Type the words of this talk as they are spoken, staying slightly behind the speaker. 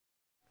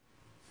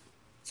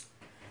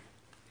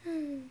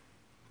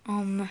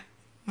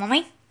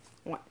Mommy?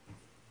 What?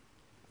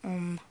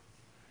 You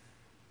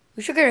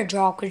should get a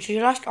job because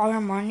you lost all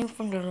your money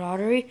from the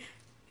lottery.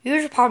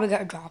 You should probably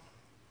get a job.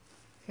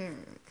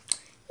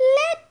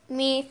 Let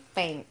me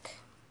think.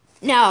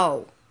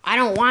 No, I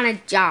don't want a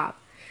job.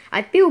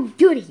 I feel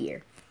good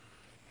here.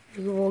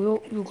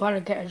 You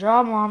gotta get a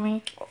job,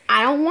 Mommy.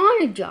 I don't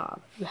want a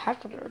job. You have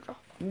to get a job.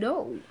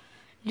 No.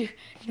 You're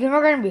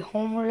not gonna be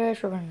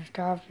homeless. You're gonna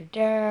starve to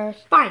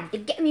death. Fine,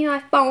 then get me my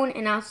phone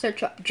and I'll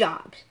search up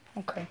jobs.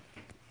 Okay.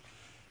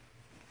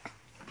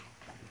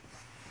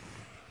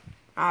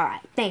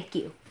 Alright, thank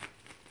you.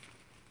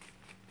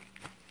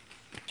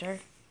 Sure.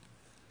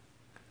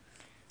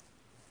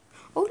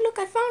 Oh, look,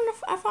 I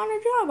found a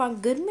job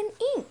on Goodman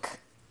Inc.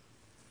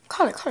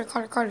 Call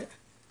it.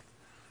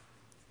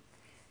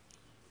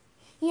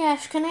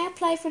 Yes, can I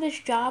apply for this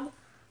job?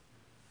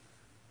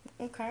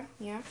 Okay,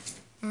 yeah.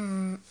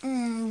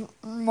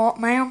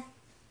 Ma'am?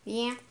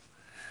 Yeah.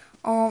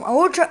 I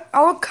would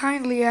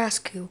kindly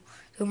ask you.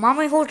 So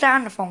Mommy holds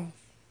down the phone.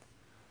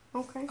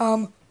 Okay.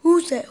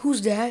 Who's that?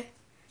 Who's that?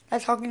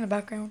 That's talking in the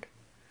background.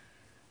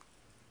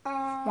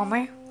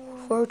 Mommy?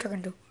 Who are you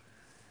talking to?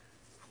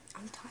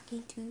 I'm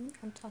talking to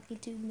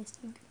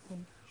Mr.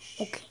 Goodman.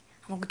 Okay.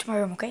 I'm gonna go to my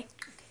room, okay?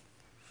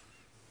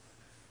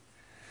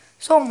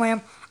 So,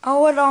 ma'am, I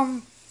would,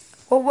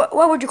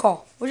 what would you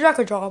call? Would you like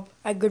a job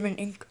at Goodman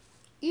Inc.?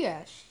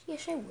 Yes,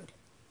 I would.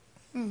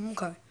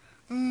 Okay.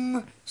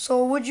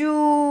 So would you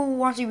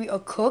want to be a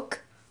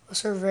cook, a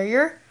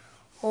surveyor,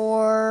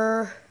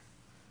 or,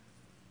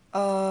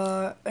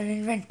 an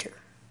inventor?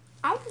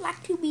 I would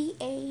like to be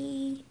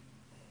a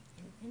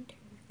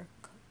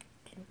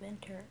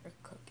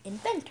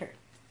inventor.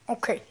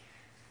 Okay.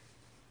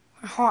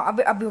 I'll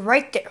be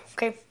right there,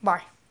 okay?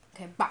 Bye.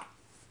 Okay, bye.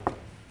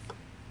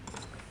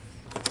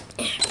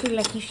 I feel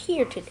like he's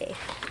here today.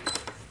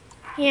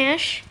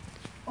 Yes.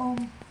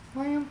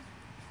 Ma'am,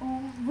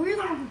 were you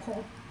the one who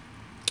called?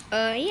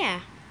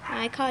 Yeah.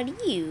 I called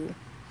you.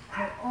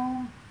 Okay,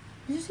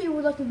 did you say you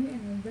would like to be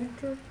an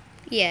inventor?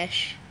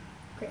 Yes.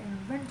 Okay, an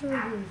inventor,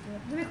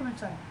 let me come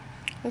inside.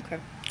 Okay.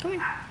 Come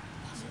in.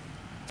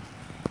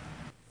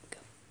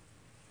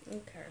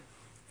 Okay.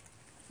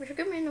 Mr.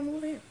 Goodman, I'm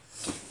over here.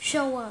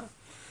 So,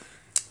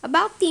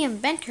 about the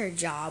inventor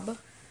job,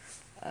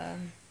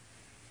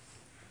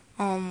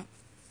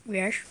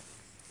 Yes.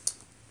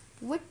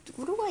 what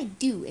do I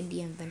do in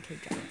the inventor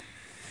job?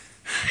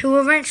 You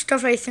invent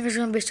stuff I think is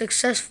gonna be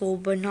successful,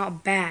 but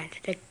not bad.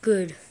 Like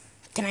good.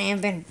 Can I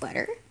invent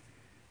butter?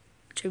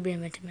 Should be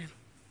invented, ma'am.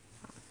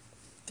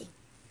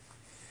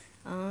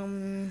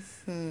 You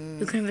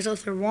can invent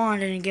with a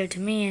wand and then give it to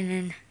me, and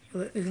then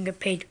you can get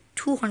paid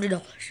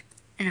 $200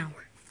 an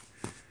hour.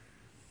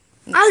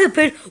 I get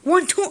paid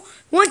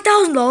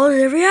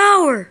 $1,000 every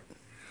hour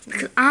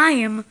because I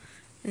am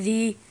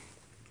the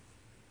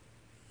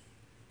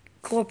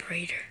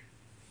corporator.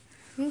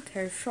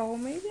 Okay, so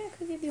maybe I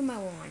could give you my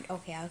wand.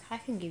 Okay, I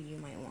can give you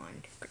my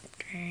wand.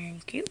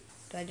 Thank you.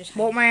 Do I just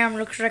Well, ma'am,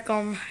 looks like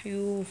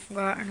you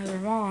got another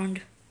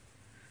wand.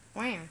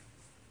 Wow.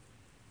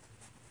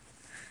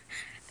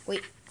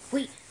 Wait.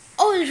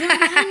 Oh, it's right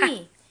behind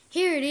me.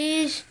 Here it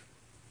is.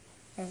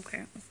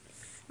 Okay.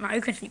 No,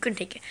 you can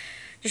take it.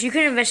 Just you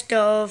can invest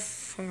stuff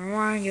from your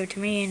wand, give it to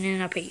me, and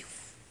then I'll pay you.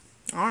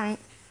 All right.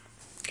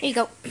 Here you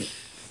go.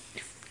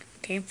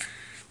 Okay.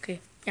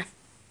 Yeah.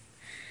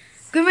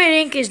 Goodman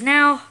Inc. is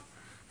now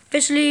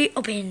officially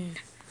open.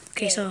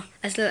 Okay, so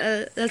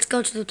let's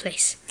go to the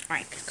place. All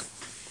right, let's go.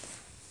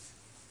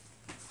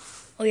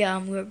 Oh yeah,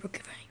 we're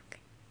okay.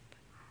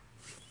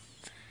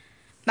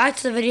 Back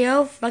to the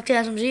video. Back to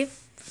SMZ.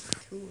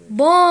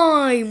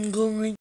 Bye. I'm going.